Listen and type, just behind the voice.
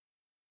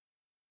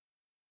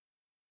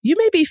You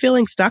may be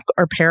feeling stuck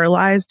or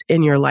paralyzed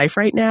in your life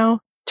right now.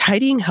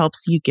 Tidying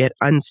helps you get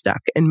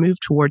unstuck and move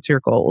towards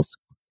your goals.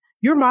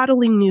 You're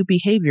modeling new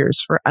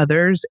behaviors for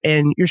others,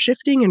 and you're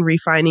shifting and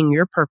refining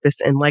your purpose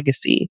and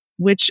legacy,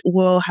 which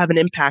will have an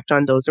impact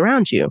on those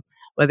around you,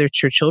 whether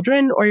it's your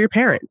children or your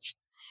parents.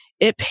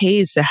 It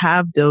pays to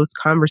have those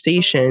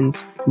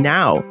conversations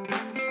now.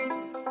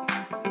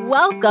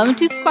 Welcome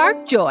to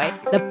Spark Joy,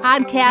 the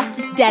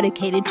podcast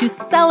dedicated to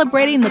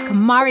celebrating the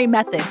KonMari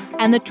method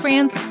and the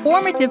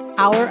transformative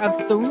power of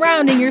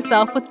surrounding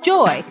yourself with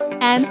joy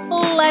and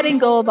letting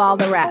go of all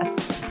the rest.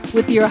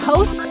 With your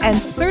hosts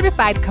and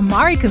certified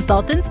KonMari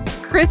consultants,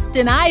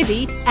 Kristen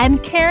Ivy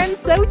and Karen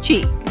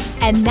Sochi.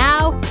 And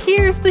now,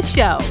 here's the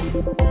show.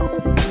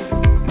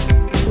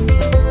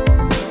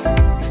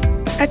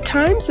 At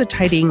times, a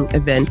tidying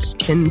event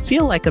can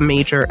feel like a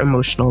major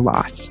emotional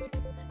loss.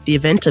 The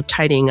event of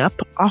tidying up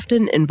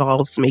often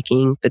involves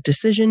making the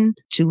decision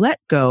to let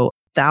go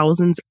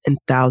thousands and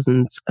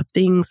thousands of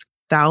things,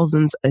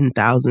 thousands and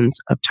thousands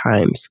of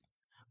times.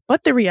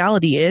 But the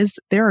reality is,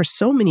 there are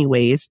so many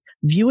ways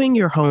viewing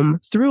your home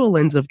through a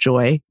lens of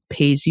joy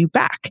pays you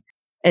back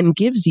and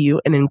gives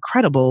you an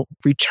incredible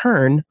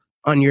return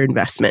on your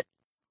investment.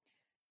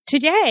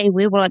 Today,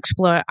 we will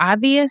explore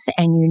obvious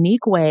and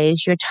unique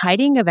ways your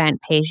tidying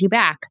event pays you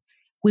back.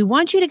 We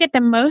want you to get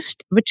the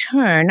most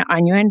return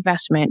on your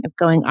investment of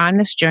going on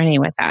this journey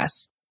with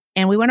us.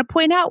 And we want to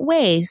point out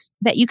ways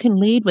that you can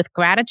lead with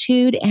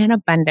gratitude and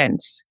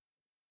abundance.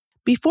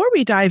 Before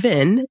we dive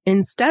in,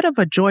 instead of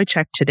a joy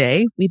check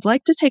today, we'd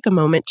like to take a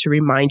moment to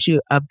remind you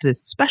of the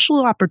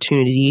special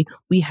opportunity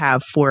we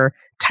have for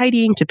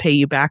tidying to pay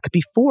you back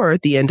before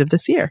the end of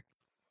this year.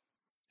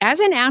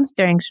 As announced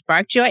during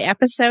Spark Joy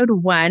episode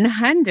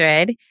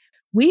 100,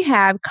 we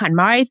have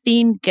KonMari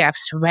themed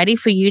gifts ready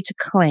for you to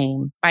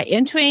claim by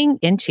entering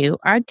into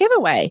our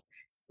giveaway,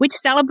 which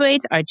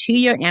celebrates our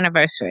 2-year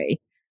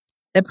anniversary.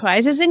 The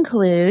prizes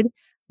include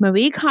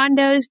Marie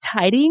Kondo's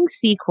tidying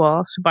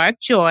sequel, Spark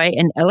Joy,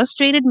 an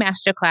illustrated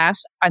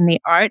masterclass on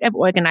the art of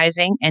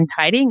organizing and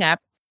tidying up,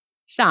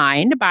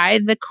 signed by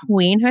the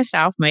queen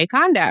herself, Marie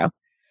Kondo.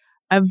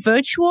 A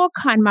virtual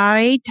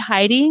KonMari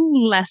tidying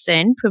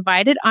lesson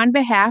provided on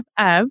behalf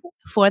of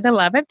For the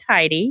Love of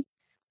Tidy,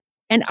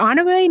 an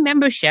honorary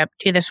membership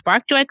to the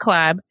Spark Joy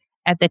Club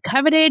at the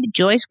coveted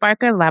Joy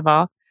Sparker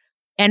level,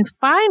 and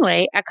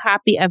finally, a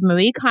copy of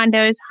Marie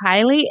Kondo's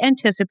highly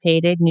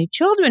anticipated new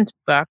children's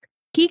book,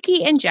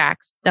 Kiki and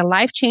Jax, The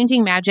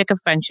Life-Changing Magic of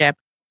Friendship,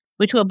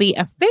 which will be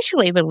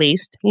officially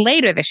released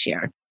later this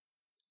year.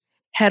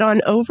 Head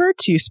on over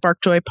to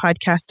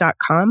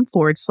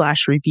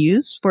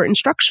sparkjoypodcast.com/reviews for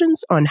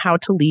instructions on how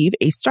to leave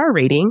a star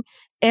rating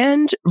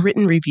and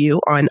written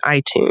review on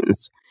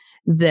iTunes.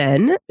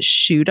 Then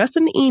shoot us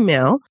an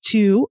email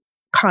to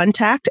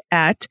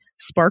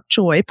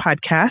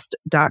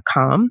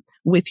contact@sparkjoypodcast.com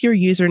with your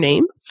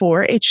username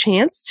for a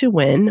chance to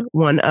win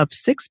one of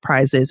 6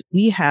 prizes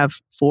we have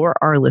for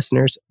our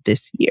listeners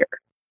this year.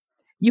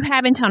 You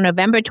have until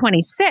November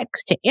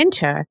 26th to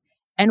enter,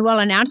 and we'll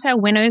announce our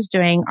winners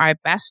during our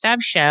Best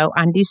of show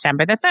on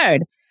December the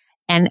 3rd.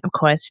 And of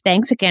course,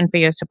 thanks again for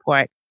your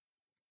support.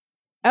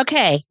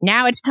 Okay,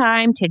 now it's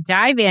time to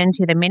dive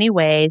into the many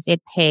ways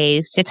it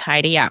pays to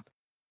tidy up.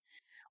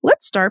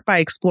 Let's start by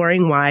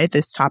exploring why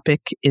this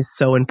topic is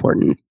so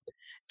important.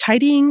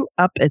 Tidying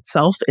up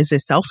itself is a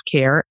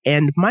self-care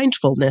and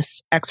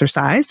mindfulness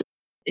exercise.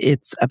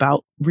 It's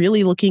about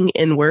really looking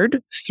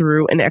inward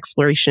through an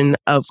exploration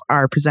of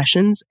our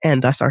possessions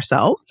and thus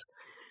ourselves.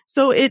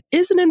 So it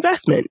is an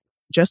investment,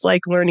 just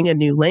like learning a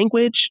new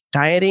language,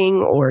 dieting,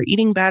 or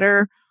eating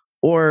better,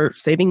 or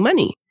saving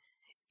money.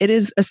 It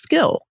is a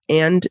skill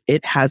and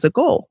it has a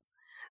goal.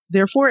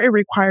 Therefore, it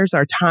requires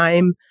our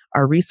time,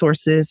 our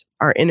resources,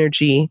 our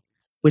energy,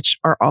 which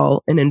are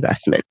all an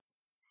investment.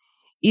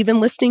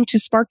 Even listening to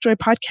Spark Joy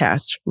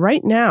podcast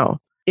right now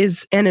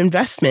is an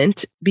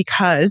investment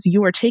because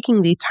you are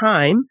taking the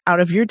time out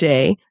of your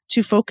day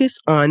to focus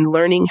on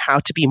learning how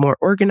to be more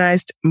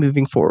organized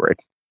moving forward.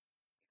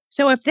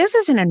 So if this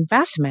is an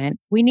investment,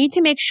 we need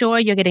to make sure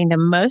you're getting the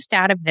most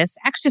out of this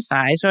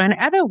exercise, or in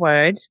other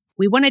words,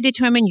 we want to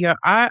determine your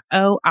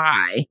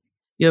ROI,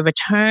 your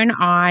return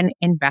on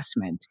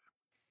investment.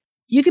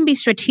 You can be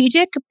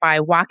strategic by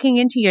walking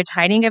into your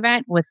tidying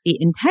event with the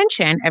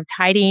intention of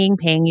tidying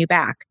paying you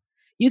back.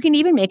 You can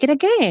even make it a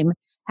game.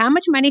 How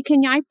much money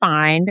can I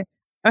find,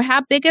 or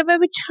how big of a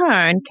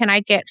return can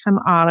I get from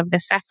all of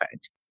this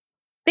effort?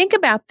 Think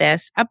about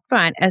this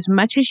upfront as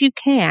much as you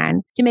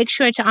can to make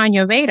sure it's on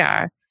your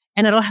radar,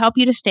 and it'll help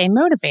you to stay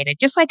motivated,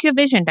 just like your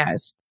vision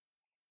does.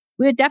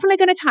 We're definitely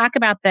going to talk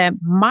about the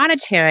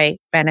monetary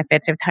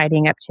benefits of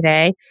tidying up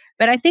today,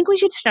 but I think we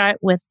should start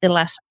with the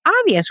less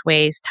obvious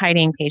ways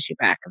tidying pays you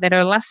back that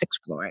are less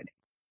explored.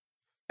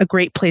 A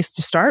great place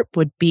to start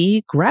would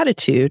be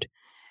gratitude.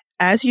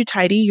 As you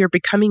tidy, you're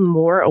becoming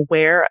more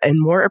aware and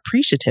more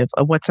appreciative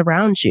of what's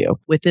around you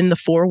within the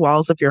 4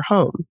 walls of your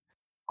home.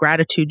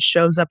 Gratitude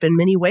shows up in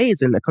many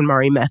ways in the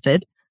KonMari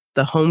method: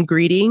 the home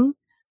greeting,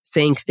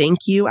 saying thank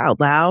you out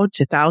loud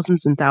to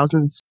thousands and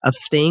thousands of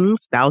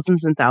things,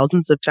 thousands and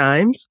thousands of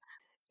times.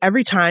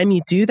 Every time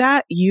you do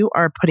that, you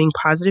are putting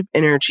positive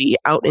energy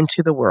out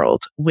into the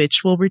world,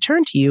 which will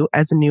return to you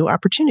as a new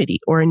opportunity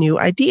or a new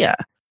idea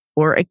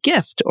or a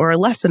gift or a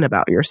lesson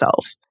about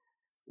yourself.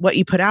 What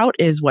you put out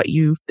is what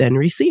you then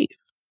receive.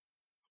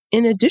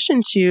 In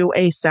addition to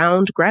a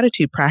sound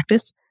gratitude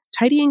practice,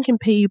 tidying can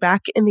pay you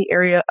back in the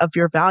area of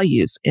your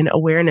values and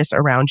awareness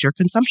around your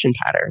consumption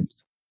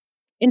patterns.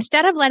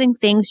 Instead of letting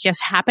things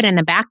just happen in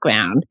the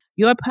background,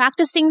 you're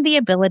practicing the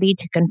ability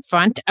to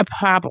confront a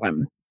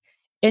problem.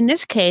 In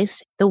this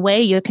case, the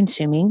way you're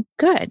consuming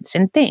goods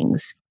and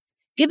things.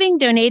 Giving,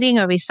 donating,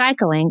 or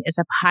recycling is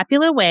a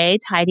popular way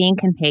tidying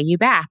can pay you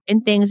back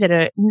in things that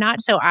are not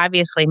so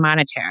obviously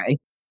monetary.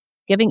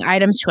 Giving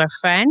items to a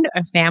friend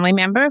or family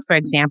member, for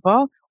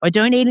example, or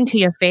donating to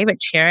your favorite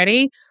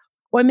charity,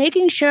 or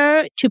making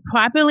sure to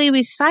properly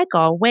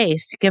recycle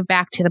waste to give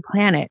back to the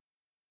planet.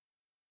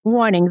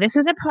 Warning, this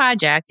is a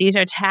project. These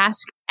are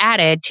tasks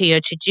added to your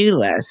to-do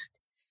list.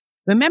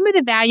 Remember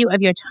the value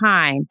of your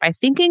time by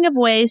thinking of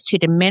ways to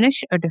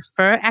diminish or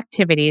defer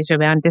activities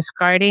around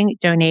discarding,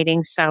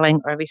 donating, selling,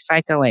 or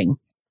recycling.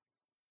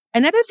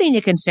 Another thing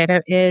to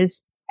consider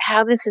is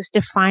how this is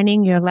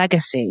defining your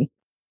legacy.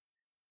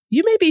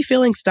 You may be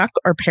feeling stuck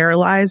or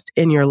paralyzed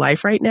in your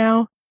life right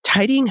now.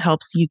 Tidying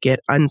helps you get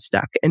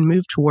unstuck and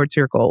move towards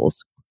your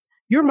goals.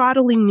 You're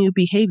modeling new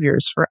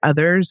behaviors for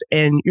others,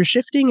 and you're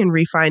shifting and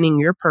refining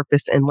your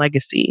purpose and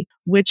legacy,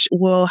 which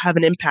will have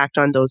an impact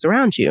on those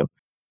around you,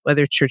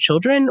 whether it's your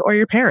children or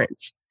your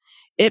parents.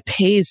 It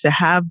pays to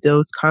have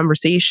those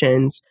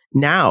conversations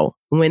now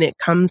when it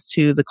comes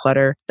to the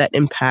clutter that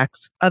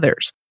impacts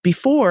others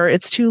before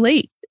it's too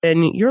late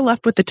and you're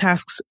left with the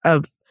tasks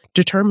of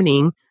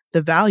determining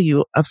the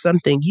value of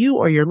something you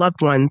or your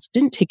loved ones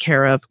didn't take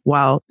care of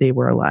while they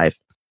were alive.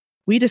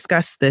 We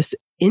discussed this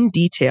in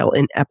detail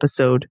in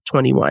episode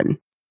 21.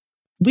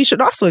 We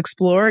should also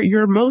explore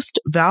your most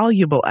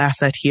valuable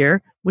asset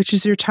here, which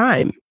is your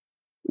time.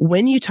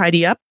 When you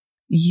tidy up,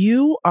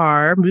 you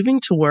are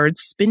moving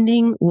towards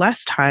spending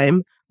less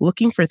time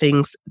looking for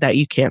things that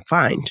you can't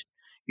find.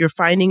 You're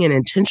finding an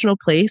intentional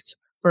place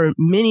for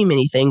many,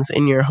 many things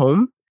in your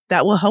home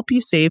that will help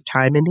you save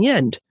time in the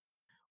end.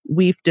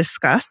 We've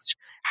discussed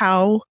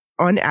how,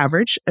 on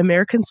average,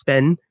 Americans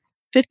spend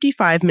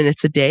 55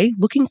 minutes a day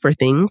looking for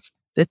things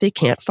that they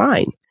can't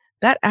find.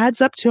 That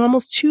adds up to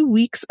almost 2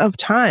 weeks of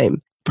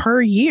time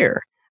per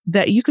year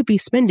that you could be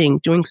spending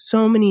doing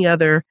so many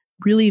other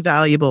really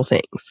valuable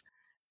things.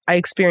 I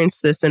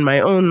experienced this in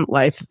my own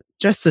life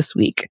just this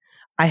week.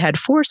 I had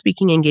 4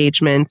 speaking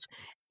engagements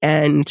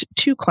and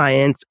 2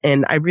 clients,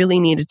 and I really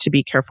needed to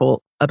be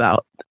careful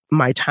about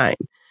my time.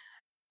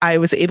 I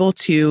was able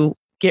to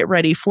get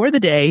ready for the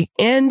day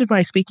and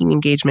my speaking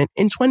engagement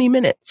in 20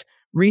 minutes,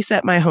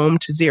 reset my home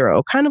to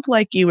 0, kind of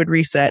like you would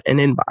reset an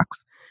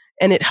inbox.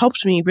 And it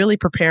helped me really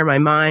prepare my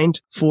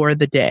mind for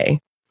the day.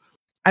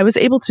 I was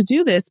able to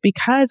do this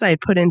because I had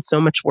put in so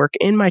much work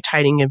in my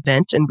tidying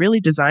event and really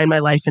designed my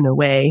life in a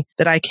way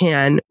that I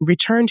can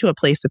return to a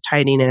place of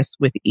tidiness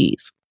with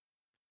ease.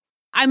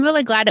 I'm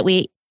really glad that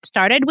we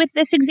started with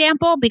this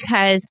example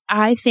because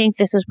I think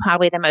this is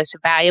probably the most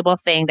valuable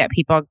thing that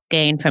people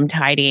gain from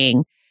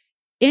tidying.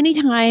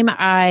 Anytime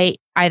I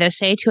either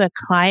say to a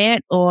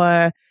client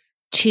or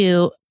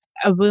to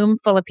a room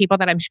full of people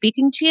that I'm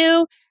speaking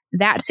to,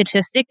 that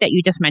statistic that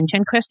you just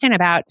mentioned, Kristen,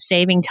 about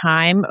saving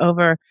time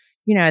over,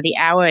 the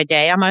hour a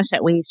day almost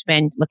that we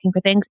spend looking for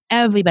things,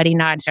 everybody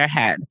nods their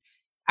head.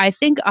 I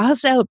think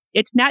also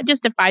it's not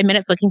just the 5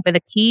 minutes looking for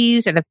the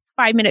keys or the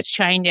 5 minutes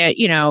trying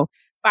to,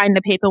 find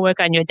the paperwork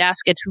on your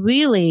desk. It's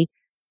really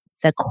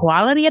the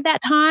quality of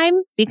that time,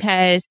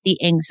 because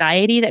the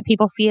anxiety that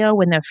people feel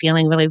when they're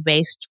feeling really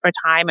raced for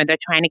time or they're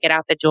trying to get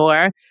out the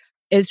door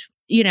is,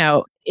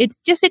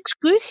 it's just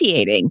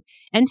excruciating.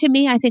 And to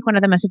me, I think one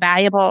of the most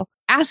valuable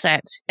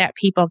assets that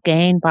people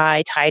gain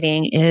by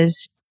tidying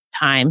is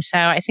time. So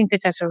I think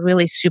that that's a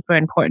really super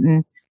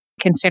important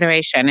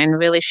consideration and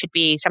really should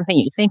be something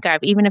you think of,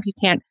 even if you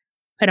can't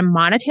put a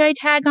monetary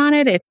tag on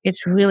it.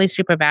 It's really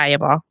super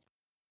valuable.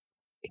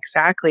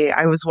 Exactly.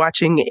 I was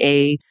watching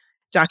a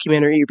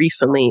documentary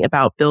recently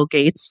about Bill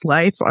Gates'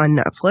 life on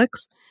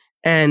Netflix,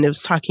 and it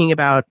was talking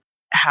about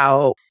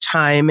how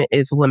time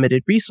is a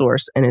limited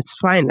resource and it's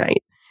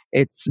finite.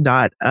 It's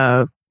not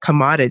a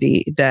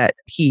commodity that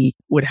he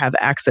would have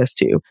access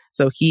to.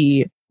 So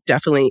he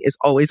definitely is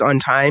always on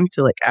time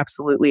to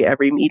absolutely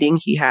every meeting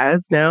he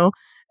has now.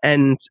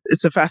 And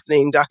it's a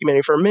fascinating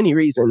documentary for many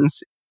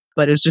reasons,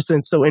 but it's just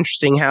so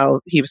interesting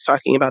how he was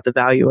talking about the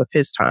value of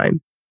his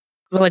time.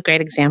 Really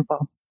great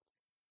example.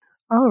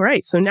 All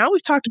right. So now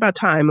we've talked about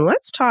time.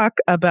 Let's talk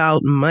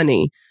about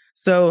money.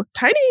 So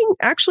tidying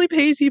actually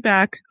pays you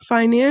back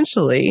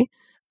financially,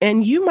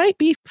 and you might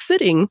be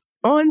sitting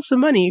on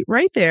some money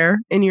right there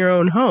in your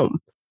own home.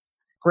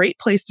 Great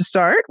place to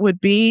start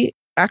would be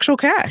actual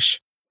cash.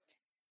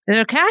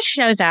 The cash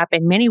shows up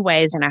in many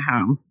ways in a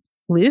home.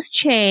 Loose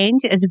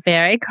change is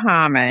very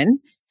common.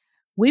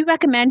 We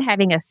recommend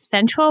having a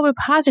central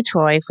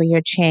repository for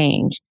your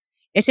change.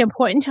 It's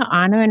important to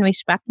honor and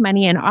respect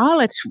money in all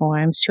its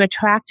forms to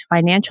attract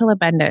financial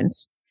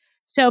abundance.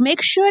 So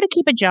make sure to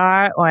keep a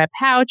jar or a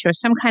pouch or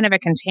some kind of a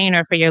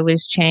container for your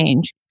loose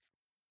change.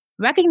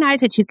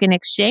 Recognize that you can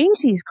exchange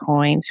these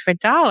coins for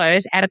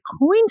dollars at a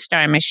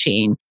Coinstar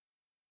machine.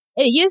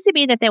 It used to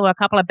be that there were a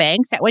couple of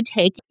banks that would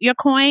take your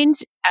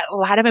coins. A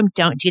lot of them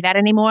don't do that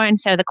anymore. And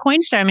so the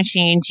Coinstar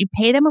machines, you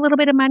pay them a little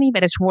bit of money,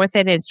 but it's worth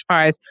it as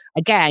far as,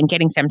 again,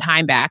 getting some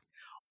time back.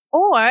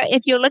 Or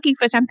if you're looking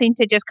for something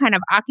to just kind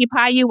of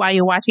occupy you while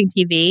you're watching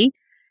TV,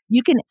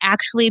 you can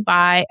actually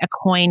buy a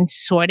coin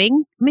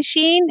sorting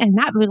machine, and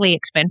not really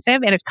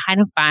expensive, and it's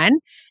kind of fun.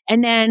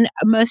 And then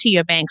most of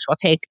your banks will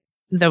take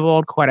the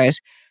rolled quarters.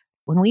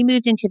 When we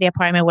moved into the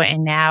apartment we're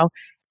in now,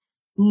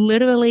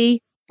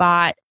 literally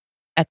bought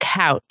a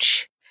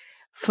couch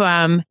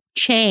from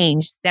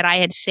change that I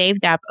had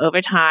saved up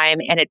over time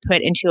and had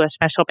put into a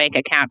special bank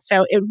account.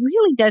 So it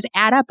really does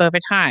add up over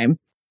time.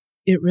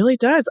 It really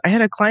does. I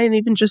had a client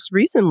even just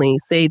recently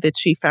say that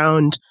she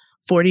found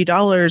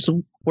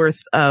 $40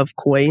 worth of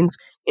coins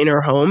in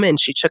her home, and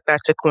she took that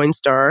to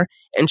Coinstar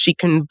and she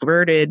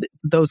converted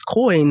those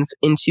coins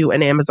into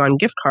an Amazon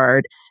gift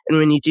card. And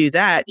when you do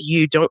that,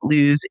 you don't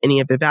lose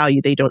any of the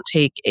value. They don't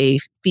take a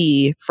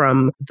fee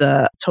from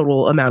the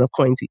total amount of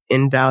coins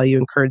in value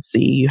and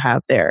currency you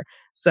have there.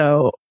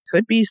 So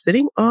could be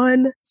sitting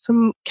on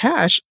some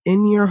cash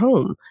in your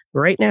home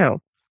right now.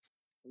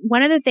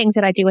 One of the things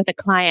that I do with a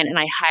client, and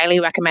I highly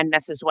recommend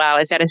this as well,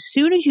 is that as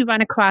soon as you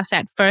run across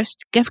that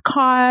first gift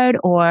card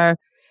or,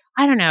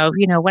 I don't know,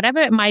 whatever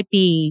it might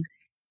be,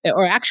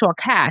 or actual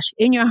cash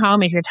in your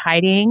home as you're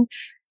tidying,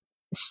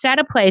 set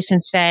a place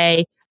and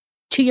say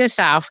to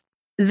yourself,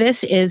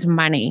 this is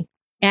money,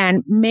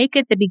 and make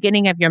it the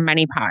beginning of your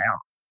money pile.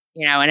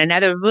 And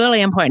another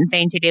really important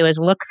thing to do is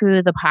look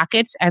through the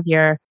pockets of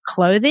your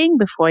clothing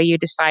before you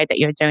decide that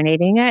you're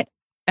donating it.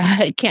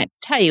 I can't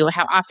tell you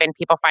how often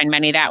people find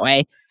money that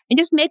way. And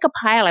just make a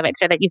pile of it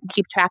so that you can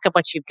keep track of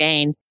what you've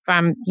gained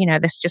from,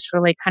 this just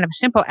really kind of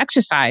simple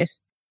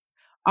exercise.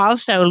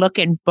 Also look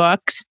in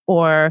books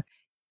or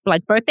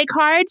like birthday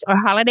cards or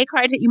holiday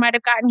cards that you might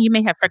have gotten. You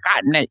may have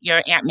forgotten that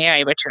your Aunt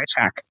Mary wrote you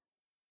a check.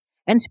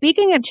 And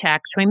speaking of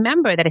checks,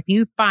 remember that if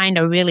you find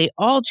a really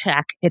old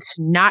check, it's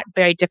not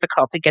very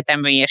difficult to get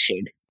them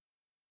reissued.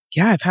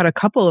 Yeah, I've had a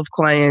couple of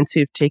clients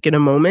who've taken a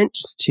moment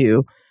just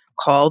to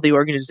call the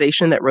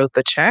organization that wrote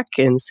the check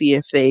and see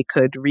if they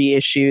could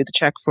reissue the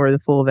check for the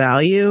full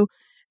value.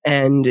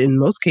 And in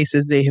most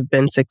cases, they have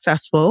been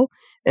successful.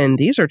 And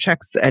these are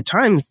checks at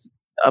times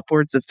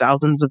upwards of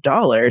thousands of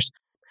dollars.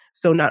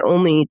 So not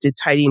only did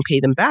Tidying pay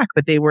them back,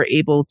 but they were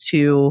able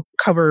to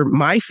cover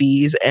my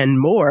fees and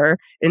more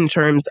in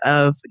terms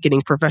of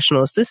getting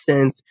professional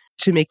assistance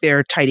to make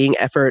their tidying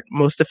effort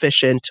most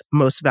efficient,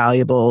 most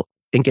valuable,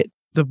 and get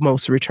the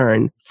most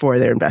return for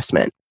their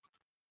investment.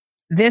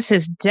 This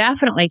is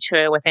definitely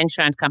true with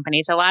insurance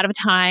companies. A lot of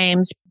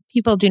times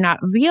people do not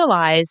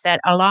realize that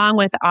along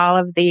with all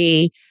of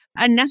the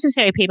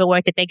unnecessary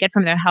paperwork that they get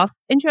from their health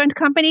insurance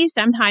companies,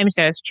 sometimes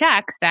there's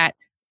checks that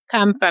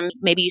come from,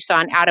 maybe you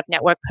saw an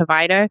out-of-network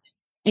provider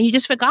and you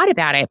just forgot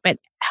about it. But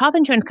health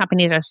insurance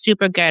companies are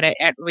super good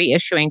at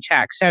reissuing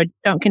checks. So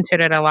don't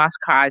consider it a lost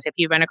cause if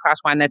you run across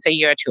one that's a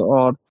year or two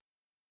old.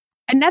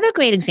 Another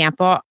great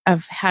example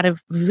of how to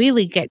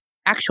really get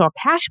actual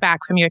cash back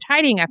from your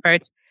tidying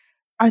efforts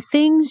are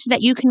things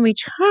that you can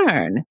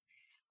return.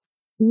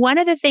 One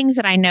of the things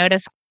that I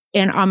notice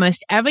in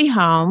almost every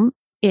home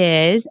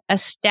is a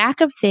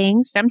stack of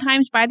things,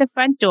 sometimes by the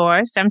front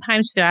door,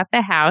 sometimes throughout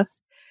the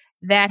house,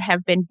 that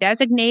have been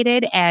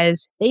designated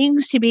as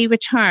things to be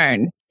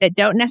returned that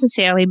don't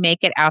necessarily make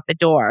it out the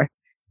door.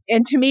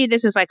 And to me,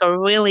 this is like a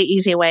really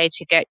easy way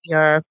to get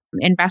your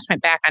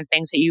investment back on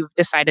things that you've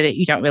decided that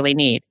you don't really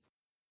need.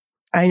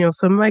 I know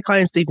some of my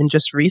clients even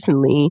just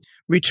recently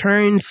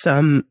returned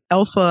some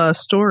Alpha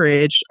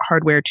storage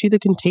hardware to the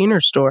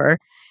Container Store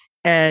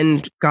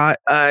and got,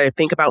 I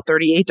think, about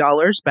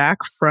 $38 back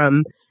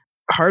from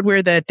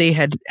hardware that they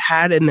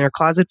had in their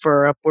closet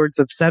for upwards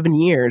of 7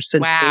 years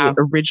since they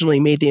originally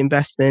made the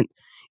investment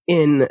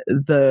in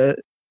the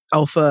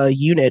Alpha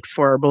unit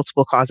for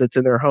multiple closets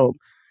in their home.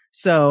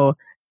 So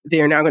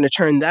they're now going to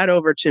turn that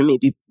over to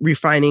maybe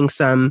refining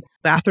some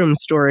bathroom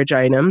storage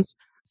items.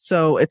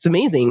 So it's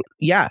amazing.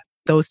 Yeah.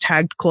 Those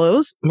tagged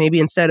clothes,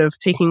 maybe instead of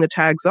taking the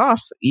tags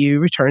off, you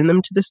return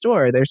them to the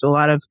store. There's a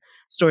lot of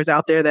stores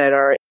out there that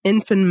are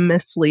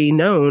infamously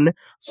known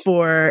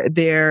for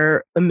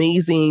their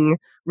amazing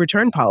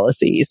return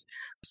policies.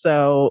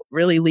 So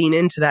really lean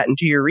into that and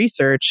do your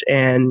research.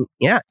 And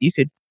yeah, you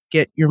could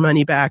get your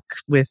money back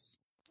with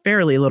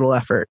fairly little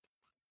effort.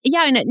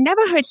 Yeah, and it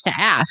never hurts to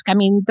ask. I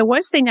mean, the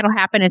worst thing that'll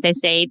happen is they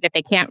say that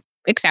they can't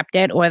accept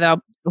it, or a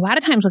lot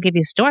of times will give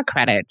you store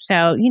credit.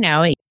 So,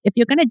 if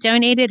you're going to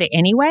donate it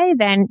anyway,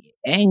 then,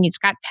 and it's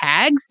got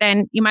tags,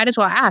 then you might as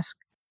well ask.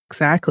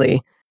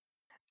 Exactly.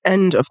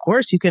 And of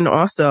course, you can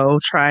also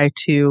try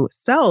to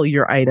sell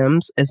your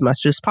items as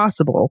much as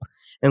possible.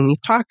 And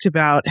we've talked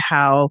about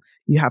how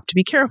you have to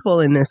be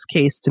careful in this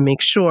case to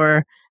make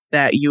sure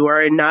that you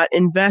are not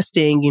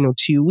investing,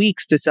 2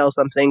 weeks to sell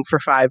something for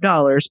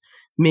 $5.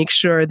 Make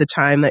sure the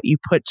time that you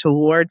put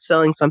towards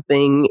selling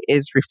something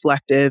is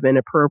reflective and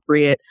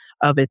appropriate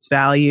of its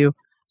value.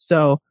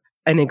 So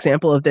an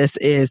example of this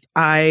is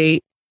I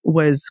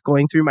was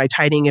going through my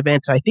tidying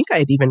event. I think I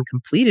had even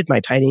completed my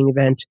tidying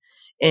event,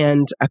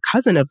 and a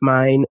cousin of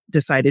mine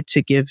decided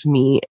to give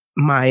me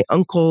my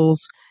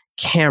uncle's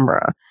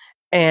camera.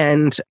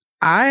 And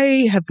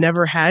I have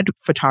never had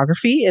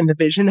photography in the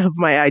vision of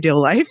my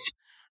ideal life.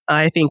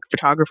 I think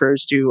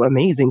photographers do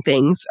amazing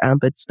things,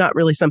 but it's not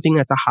really something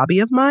that's a hobby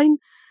of mine.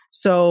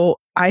 So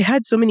I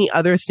had so many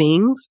other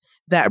things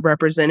that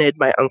represented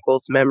my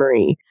uncle's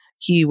memory.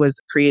 He was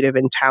creative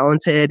and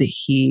talented.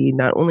 He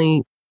not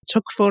only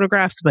took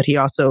photographs, but he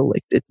also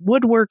did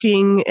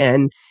woodworking,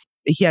 and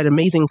he had an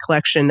amazing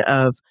collection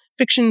of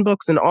fiction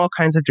books and all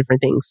kinds of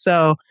different things.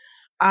 So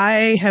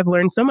I have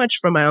learned so much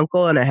from my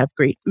uncle, and I have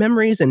great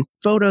memories and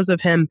photos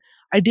of him.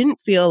 I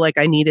didn't feel like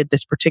I needed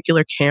this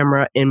particular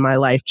camera in my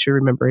life to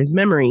remember his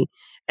memory.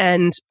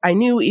 And I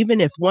knew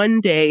even if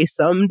one day,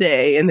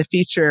 someday in the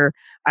future,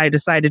 I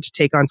decided to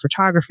take on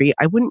photography,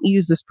 I wouldn't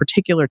use this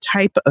particular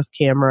type of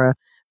camera.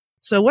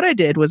 So what I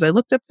did was I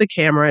looked up the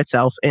camera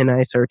itself and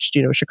I searched,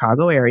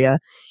 Chicago area,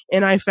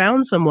 and I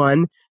found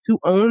someone who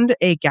owned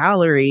a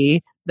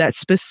gallery that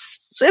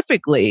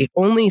specifically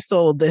only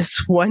sold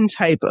this one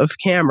type of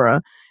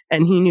camera,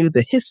 and he knew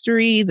the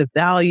history, the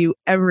value,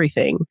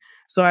 everything.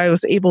 So I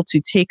was able to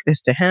take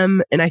this to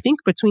him, and I think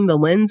between the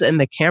lens and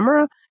the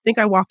camera, I think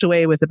I walked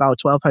away with about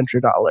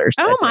 $1,200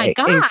 Oh my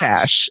gosh. in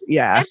cash.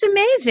 Yeah. That's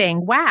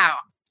amazing. Wow.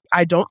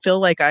 I don't feel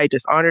like I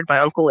dishonored my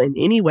uncle in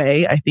any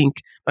way. I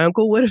think my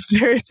uncle would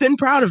have been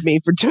proud of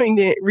me for doing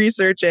the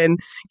research and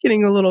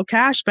getting a little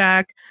cash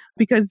back,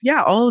 because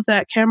all of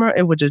that camera,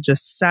 it would have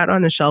just sat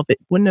on a shelf. It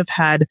wouldn't have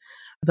had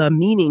the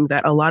meaning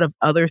that a lot of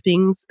other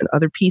things and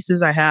other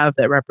pieces I have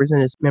that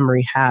represent his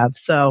memory have.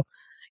 So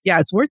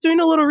it's worth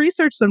doing a little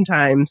research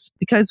sometimes,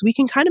 because we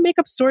can kind of make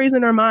up stories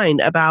in our mind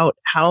about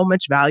how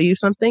much value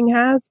something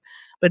has.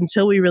 But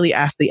until we really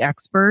ask the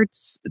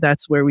experts,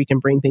 that's where we can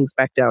bring things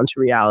back down to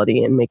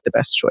reality and make the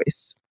best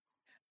choice.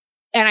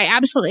 And I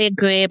absolutely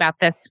agree about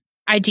this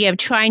idea of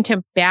trying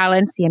to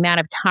balance the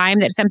amount of time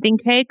that something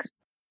takes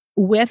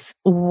with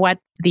what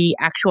the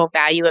actual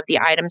value of the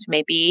items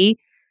may be.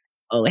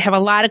 We have a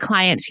lot of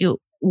clients who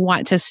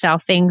want to sell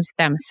things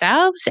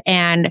themselves,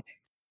 and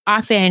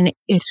often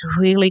it's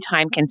really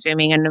time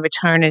consuming and the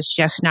return is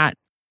just not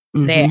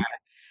there.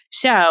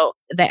 So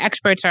the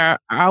experts are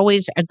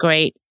always a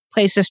great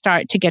place to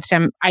start to get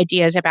some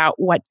ideas about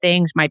what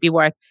things might be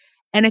worth.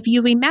 And if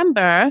you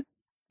remember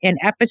in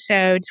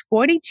episodes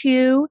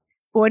 42,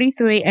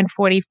 43, and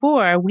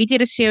 44, we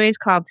did a series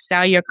called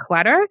Sell Your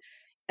Clutter.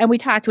 And we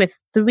talked with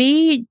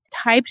 3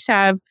 types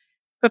of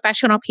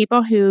professional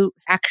people who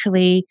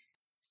actually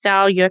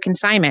sell your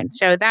consignment.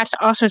 So that's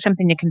also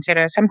something to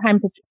consider.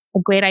 Sometimes it's a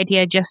great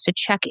idea just to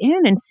check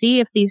in and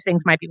see if these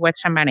things might be worth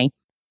some money.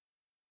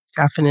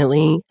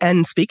 Definitely.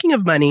 And speaking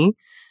of money,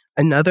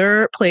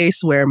 another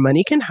place where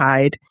money can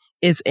hide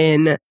is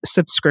in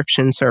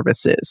subscription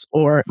services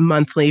or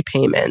monthly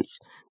payments.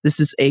 This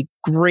is a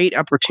great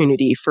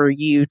opportunity for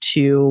you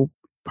to,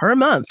 per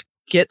month,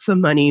 get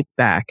some money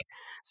back.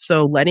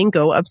 So letting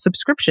go of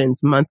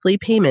subscriptions, monthly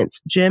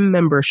payments, gym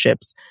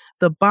memberships,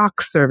 the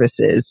box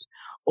services,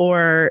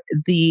 or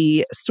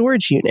the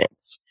storage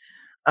units.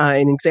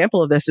 An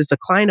example of this is a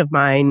client of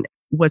mine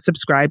was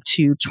subscribed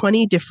to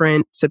 20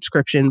 different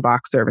subscription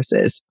box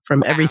services,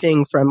 from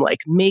everything from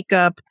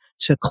makeup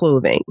to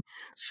clothing.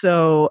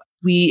 So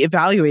we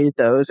evaluated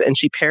those, and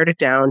she pared it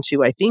down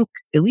to, I think,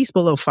 at least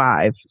below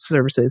 5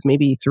 services,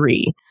 maybe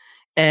 3.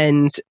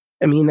 And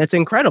I mean, that's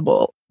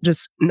incredible.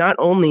 Just not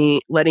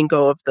only letting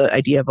go of the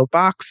idea of a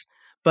box,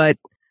 but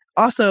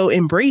also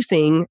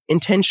embracing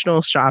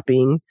intentional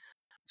shopping.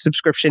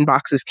 Subscription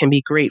boxes can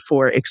be great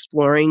for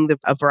exploring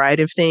a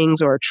variety of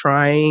things or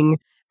trying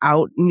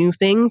out new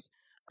things.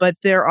 But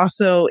there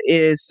also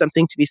is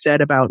something to be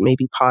said about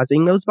maybe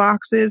pausing those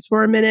boxes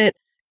for a minute.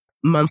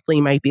 Monthly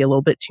might be a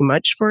little bit too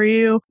much for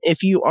you.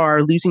 If you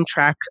are losing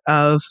track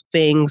of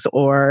things,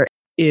 or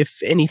if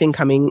anything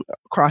coming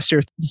across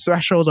your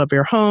threshold of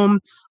your home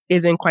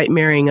isn't quite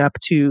marrying up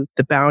to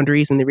the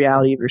boundaries and the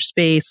reality of your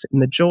space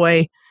and the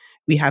joy,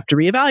 we have to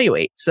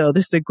reevaluate. So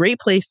this is a great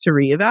place to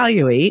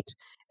reevaluate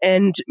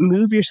and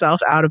move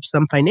yourself out of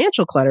some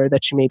financial clutter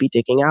that you may be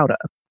digging out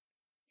of.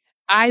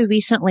 I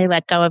recently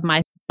let go of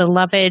my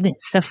beloved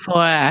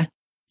Sephora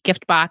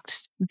gift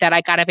box that I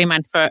got every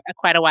month for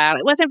quite a while.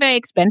 It wasn't very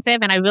expensive,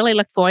 and I really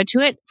looked forward to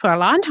it for a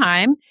long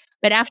time.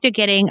 But after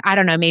getting, I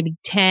don't know, maybe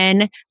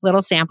 10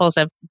 little samples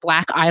of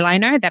black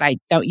eyeliner that I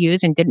don't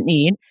use and didn't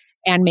need,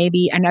 and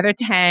maybe another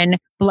 10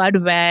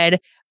 blood red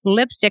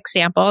lipstick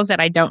samples that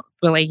I don't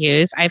really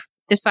use, I've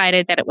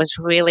decided that it was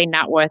really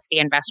not worth the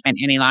investment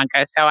any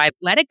longer. So I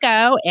let it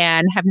go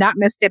and have not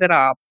missed it at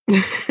all.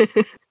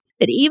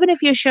 But even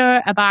if you're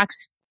sure a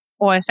box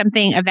or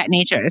something of that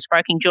nature is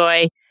sparking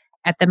joy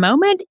at the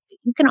moment,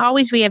 you can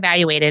always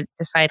reevaluate it,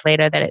 decide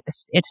later that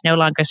it's no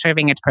longer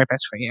serving its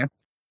purpose for you.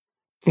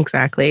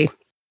 Exactly.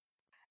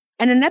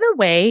 And another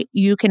way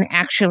you can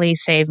actually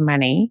save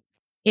money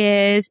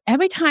is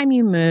every time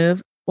you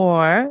move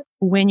or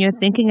when you're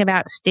thinking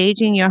about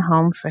staging your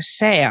home for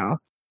sale.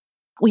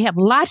 We have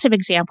lots of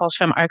examples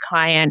from our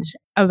clients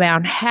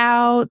around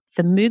how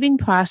the moving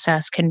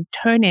process can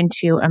turn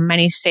into a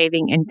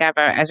money-saving endeavor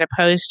as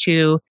opposed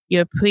to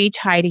your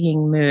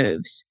pre-tidying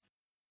moves.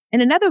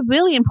 And another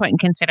really important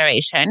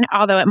consideration,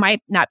 although it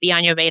might not be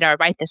on your radar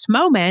right this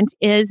moment,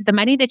 is the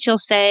money that you'll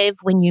save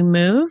when you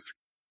move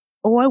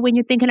or when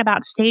you're thinking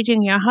about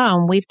staging your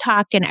home. We've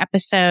talked in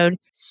episode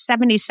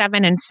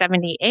 77 and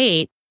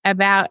 78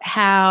 about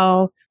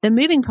how the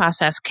moving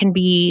process can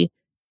be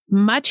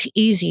much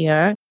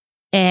easier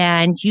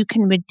and you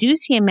can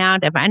reduce the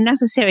amount of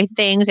unnecessary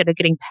things that are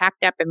getting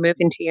packed up and moved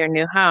into your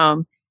new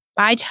home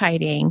by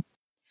tidying.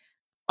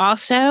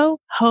 Also,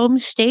 home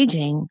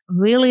staging,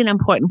 really an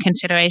important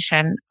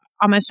consideration.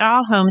 Almost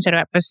all homes that are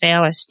up for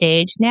sale are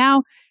staged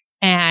now,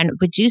 and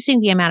reducing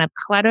the amount of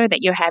clutter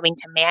that you're having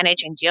to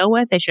manage and deal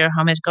with as your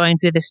home is going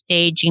through the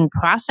staging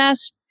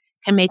process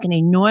can make an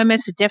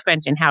enormous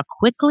difference in how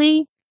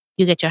quickly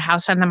you get your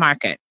house on the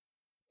market.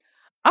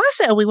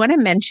 Also, we want to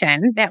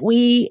mention that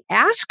we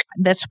asked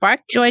the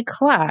Spark Joy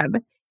Club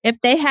if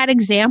they had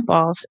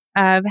examples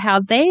of how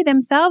they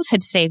themselves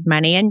had saved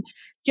money. And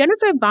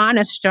Jennifer Von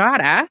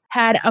Estrada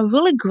had a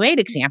really great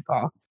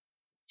example.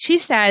 She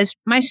says,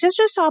 "My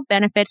sister saw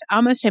benefits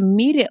almost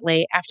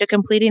immediately after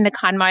completing the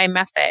KonMari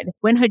method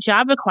when her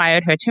job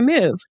required her to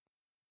move.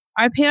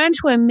 Our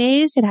parents were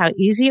amazed at how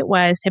easy it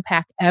was to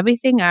pack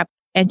everything up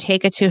and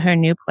take it to her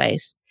new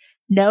place.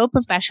 No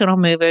professional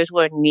movers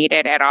were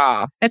needed at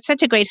all." That's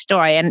such a great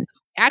story. And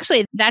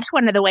actually, that's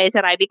one of the ways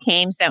that I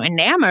became so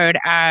enamored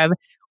of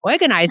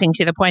organizing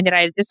to the point that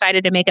I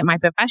decided to make it my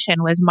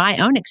profession was my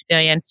own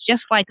experience,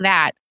 just like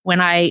that,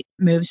 when I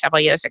moved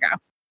several years ago.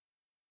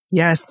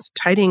 Yes,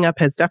 tidying up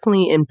has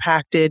definitely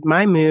impacted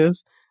my move,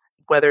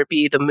 whether it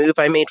be the move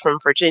I made from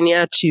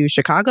Virginia to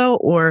Chicago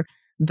or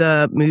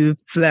the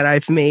moves that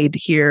I've made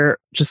here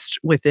just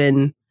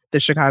within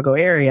the Chicago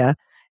area.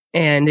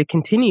 And it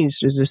continues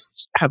to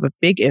just have a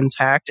big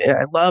impact. And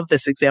I love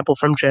this example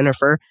from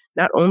Jennifer.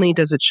 Not only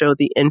does it show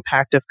the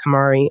impact of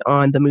KonMari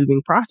on the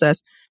moving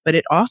process, but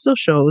it also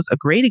shows a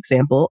great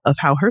example of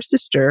how her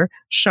sister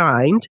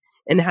shined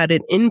and had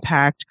an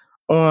impact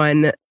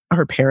on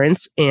her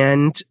parents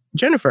and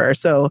Jennifer.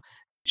 So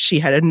she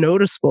had a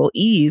noticeable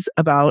ease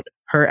about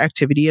her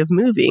activity of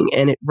moving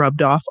and it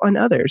rubbed off on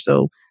others.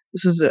 So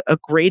this is a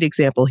great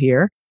example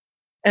here.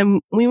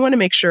 And we want to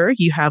make sure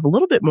you have a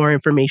little bit more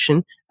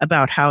information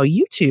about how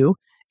you too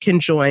can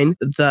join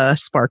the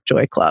Spark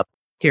Joy Club.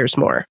 Here's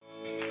more.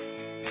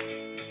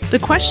 The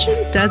question,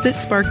 does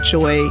it spark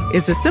joy,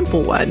 is a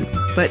simple one,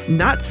 but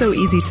not so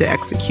easy to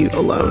execute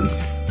alone.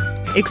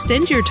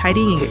 Extend your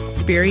tidying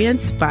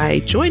experience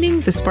by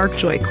joining the Spark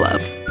Joy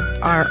Club,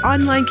 our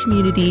online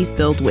community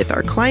filled with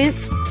our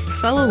clients,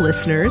 fellow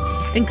listeners,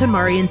 and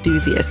KonMari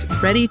enthusiasts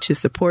ready to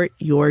support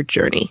your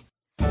journey.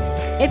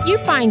 If you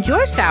find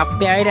yourself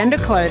buried under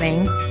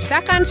clothing,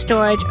 stuck on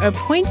storage, or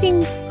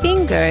pointing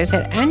fingers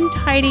at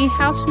untidy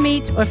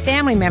housemates or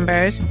family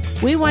members,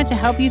 we want to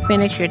help you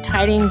finish your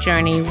tidying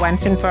journey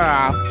once and for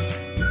all.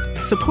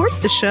 Support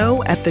the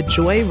show at the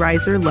Joy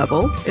Riser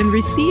level and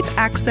receive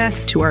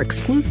access to our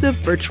exclusive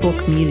virtual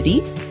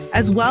community,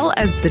 as well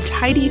as the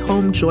Tidy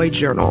Home Joy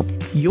Journal,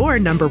 your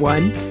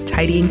 #1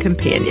 tidying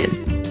companion.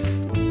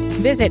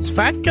 Visit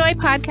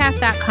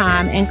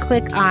sparkjoypodcast.com and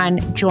click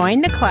on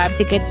Join the Club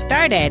to get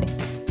started.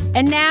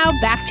 And now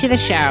back to the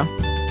show.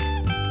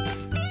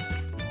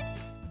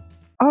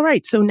 All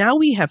right, so now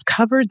we have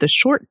covered the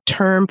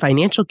short-term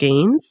financial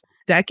gains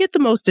that get the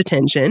most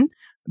attention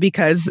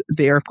because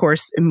they're, of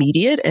course,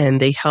 immediate and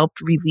they help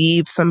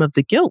relieve some of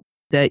the guilt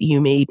that you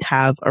may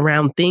have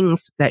around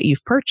things that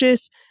you've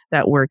purchased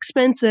that were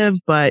expensive,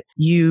 but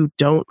you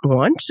don't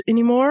want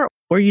anymore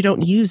or you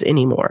don't use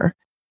anymore.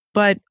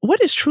 But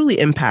what is truly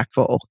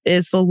impactful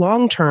is the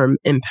long-term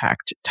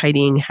impact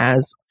tidying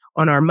has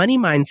on our money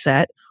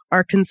mindset,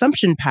 our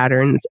consumption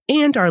patterns,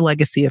 and our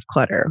legacy of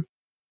clutter.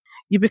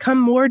 You become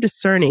more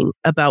discerning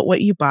about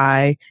what you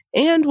buy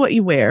and what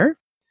you wear.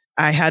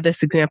 I had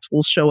this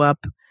example show up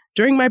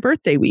during my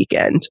birthday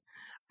weekend.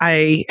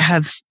 I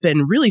have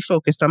been really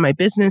focused on my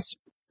business,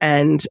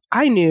 and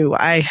I knew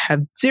I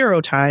have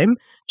zero time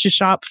to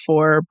shop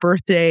for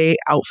birthday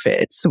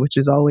outfits, which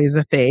is always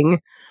a thing.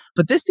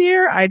 But this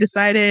year, I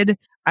decided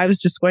I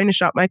was just going to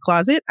shop my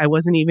closet. I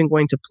wasn't even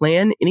going to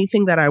plan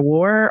anything that I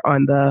wore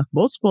on the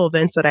multiple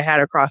events that I had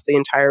across the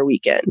entire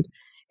weekend.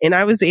 And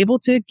I was able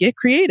to get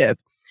creative.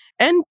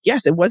 And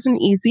yes, it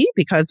wasn't easy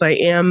because I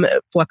am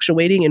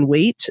fluctuating in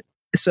weight.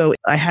 So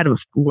I had a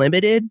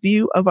limited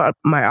view of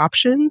my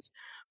options,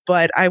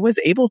 but I was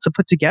able to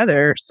put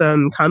together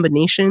some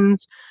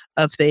combinations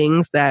of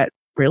things that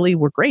really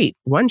were great.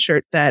 One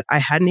shirt that I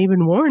hadn't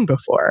even worn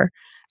before.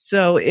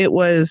 So it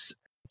was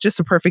just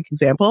a perfect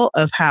example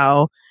of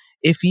how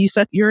if you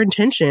set your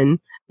intention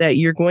that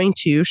you're going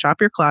to shop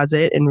your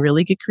closet and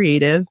really get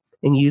creative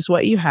and use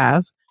what you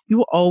have, you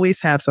will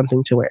always have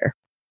something to wear.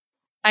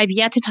 I've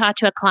yet to talk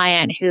to a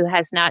client who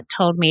has not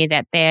told me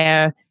that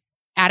their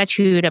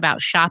attitude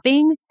about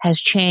shopping has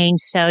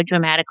changed so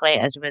dramatically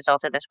as a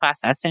result of this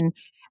process. And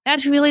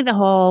that's really the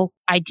whole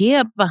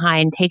idea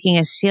behind taking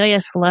a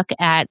serious look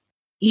at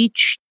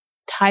each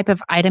type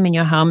of item in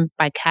your home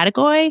by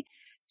category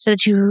so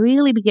that you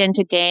really begin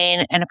to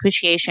gain an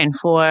appreciation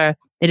for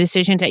the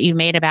decisions that you've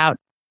made about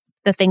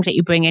the things that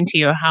you bring into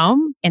your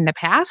home in the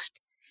past.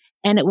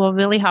 And it will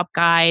really help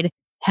guide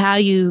how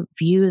you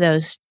view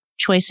those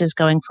choices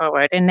going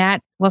forward. And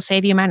that will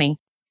save you money.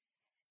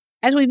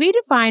 As we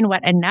redefine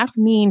what enough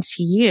means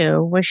to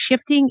you, we're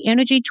shifting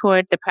energy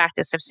toward the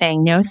practice of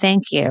saying no,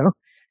 thank you,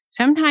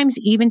 sometimes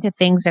even to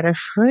things that are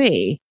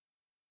free.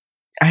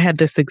 I had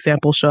this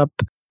example show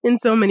up in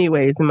so many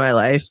ways in my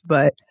life,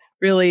 but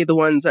really the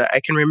ones that I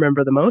can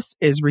remember the most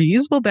is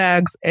reusable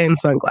bags and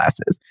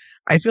sunglasses.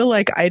 I feel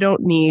like I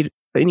don't need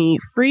any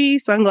free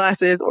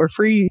sunglasses or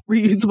free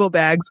reusable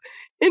bags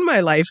in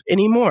my life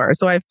anymore.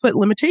 So I've put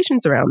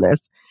limitations around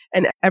this.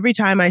 And every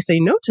time I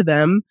say no to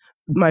them,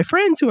 my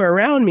friends who are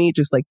around me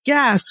just like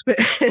gasp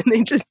and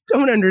they just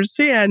don't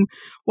understand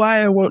why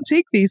I won't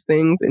take these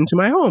things into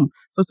my home.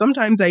 So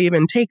sometimes I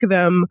even take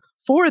them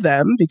for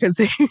them because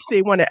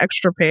they want an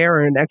extra pair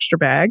or an extra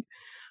bag.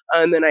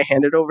 And then I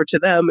hand it over to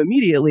them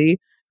immediately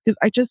because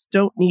I just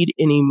don't need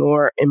any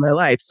more in my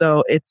life.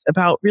 So it's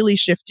about really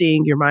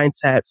shifting your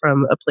mindset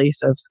from a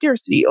place of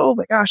scarcity. Oh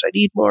my gosh, I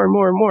need more and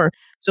more and more.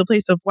 To a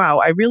place of, wow,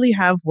 I really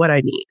have what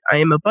I need. I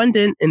am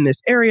abundant in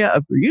this area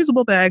of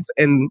reusable bags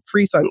and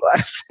free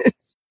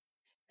sunglasses.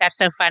 That's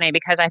so funny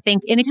because I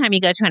think anytime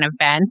you go to an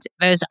event,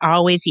 there's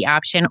always the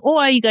option,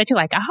 or you go to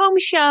like a home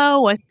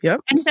show,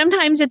 and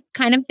sometimes it's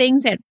kind of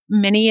things that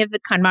many of the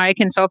KonMari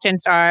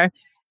consultants are,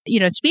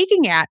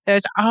 speaking at.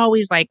 There's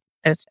always like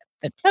the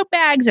tote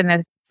bags and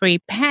the free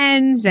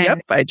pens.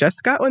 And, I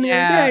just got one the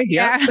other day.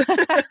 Yeah.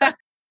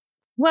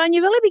 Well, and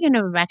you really begin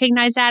to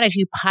recognize that as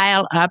you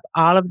pile up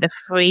all of the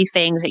free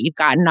things that you've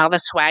gotten, all the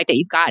swag that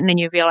you've gotten, and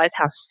you realize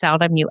how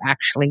seldom you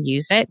actually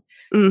use it.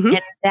 Mm-hmm.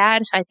 And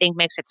that, I think,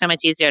 makes it so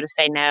much easier to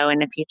say no in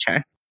the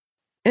future.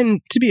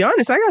 And to be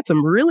honest, I got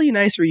some really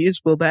nice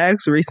reusable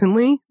bags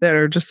recently that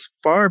are just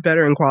far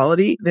better in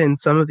quality than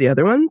some of the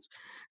other ones.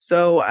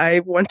 So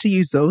I want to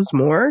use those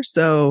more.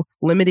 So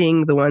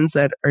limiting the ones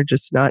that are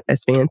just not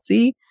as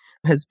fancy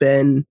has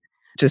been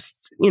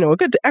just, a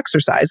good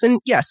exercise.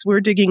 And yes,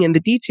 we're digging in the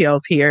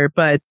details here,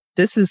 but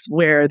this is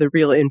where the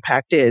real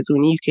impact is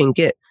when you can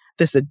get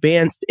this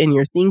advanced in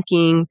your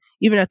thinking,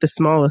 even at the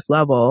smallest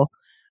level.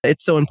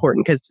 It's so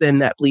important because then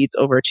that bleeds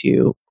over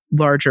to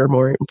larger,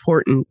 more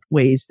important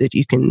ways that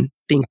you can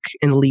think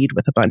and lead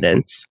with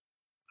abundance.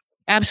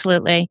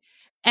 Absolutely.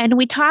 And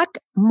we talk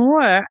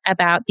more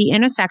about the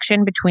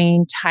intersection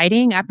between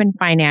tidying up and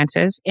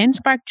finances in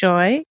Spark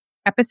Joy,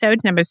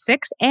 episodes number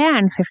 6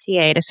 and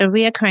 58. It's a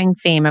reoccurring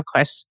theme, of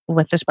course,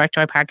 with the Spark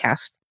Joy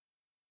podcast.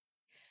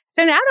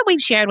 So now that we've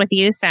shared with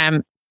you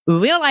some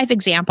real life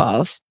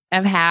examples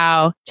of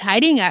how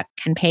tidying up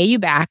can pay you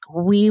back,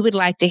 we would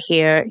like to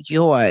hear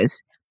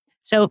yours.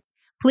 So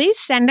please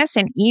send us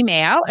an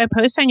email or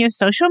post on your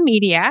social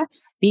media,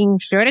 being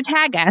sure to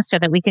tag us so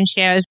that we can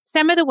share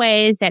some of the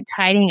ways that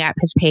tidying up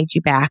has paid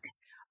you back.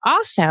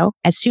 Also,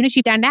 as soon as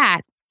you've done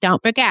that,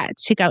 don't forget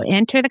to go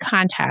enter the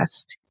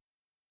contest.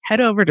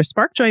 Head over to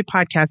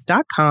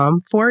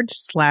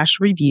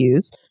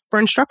sparkjoypodcast.com/reviews for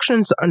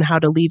instructions on how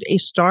to leave a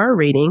star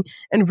rating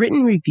and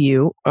written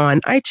review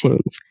on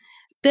iTunes.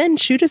 Then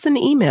shoot us an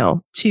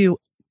email to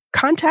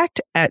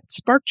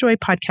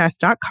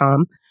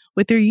contact@sparkjoypodcast.com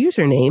with your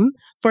username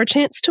for a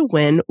chance to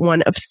win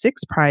one of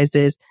 6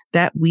 prizes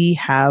that we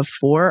have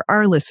for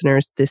our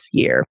listeners this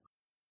year.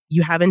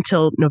 You have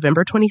until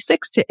November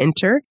 26th to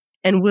enter,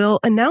 and we'll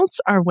announce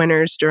our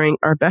winners during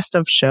our Best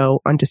of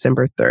show on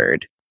December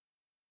 3rd.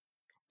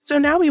 So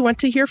now we want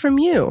to hear from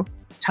you.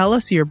 Tell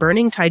us your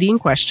burning tidying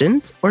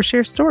questions or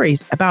share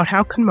stories about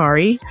how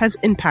KonMari has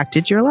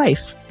impacted your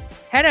life.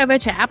 Head over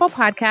to Apple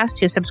Podcasts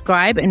to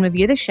subscribe and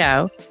review the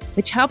show,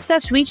 which helps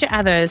us reach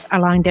others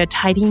along their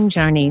tidying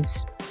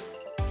journeys.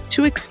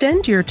 To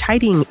extend your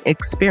tidying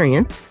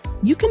experience,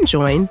 you can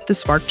join the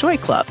Spark Joy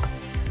Club.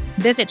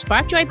 Visit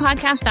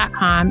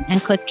sparkjoypodcast.com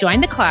and click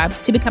Join the Club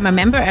to become a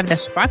member of the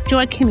Spark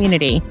Joy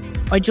community,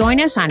 or join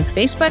us on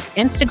Facebook,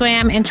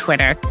 Instagram, and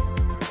Twitter.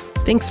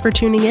 Thanks for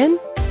tuning in,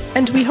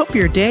 and we hope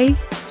your day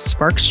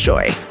sparks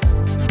joy.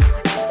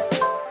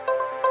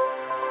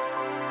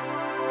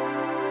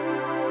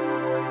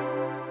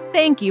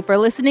 Thank you for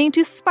listening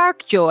to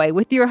Spark Joy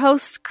with your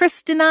hosts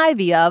Kristen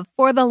Ivy of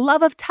For the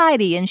Love of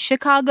Tidy in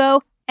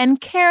Chicago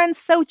and Karen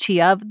Sochi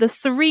of The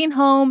Serene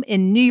Home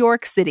in New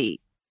York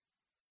City.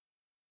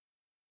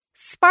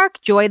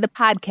 Spark Joy, the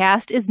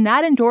podcast, is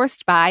not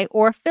endorsed by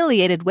or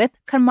affiliated with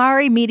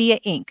KonMari Media,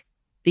 Inc.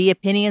 The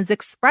opinions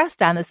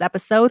expressed on this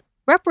episode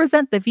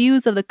represent the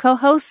views of the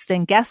co-hosts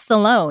and guests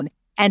alone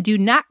and do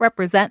not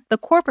represent the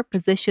corporate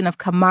position of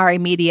KonMari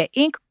Media,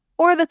 Inc.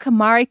 or the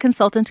KonMari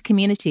consultant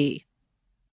community.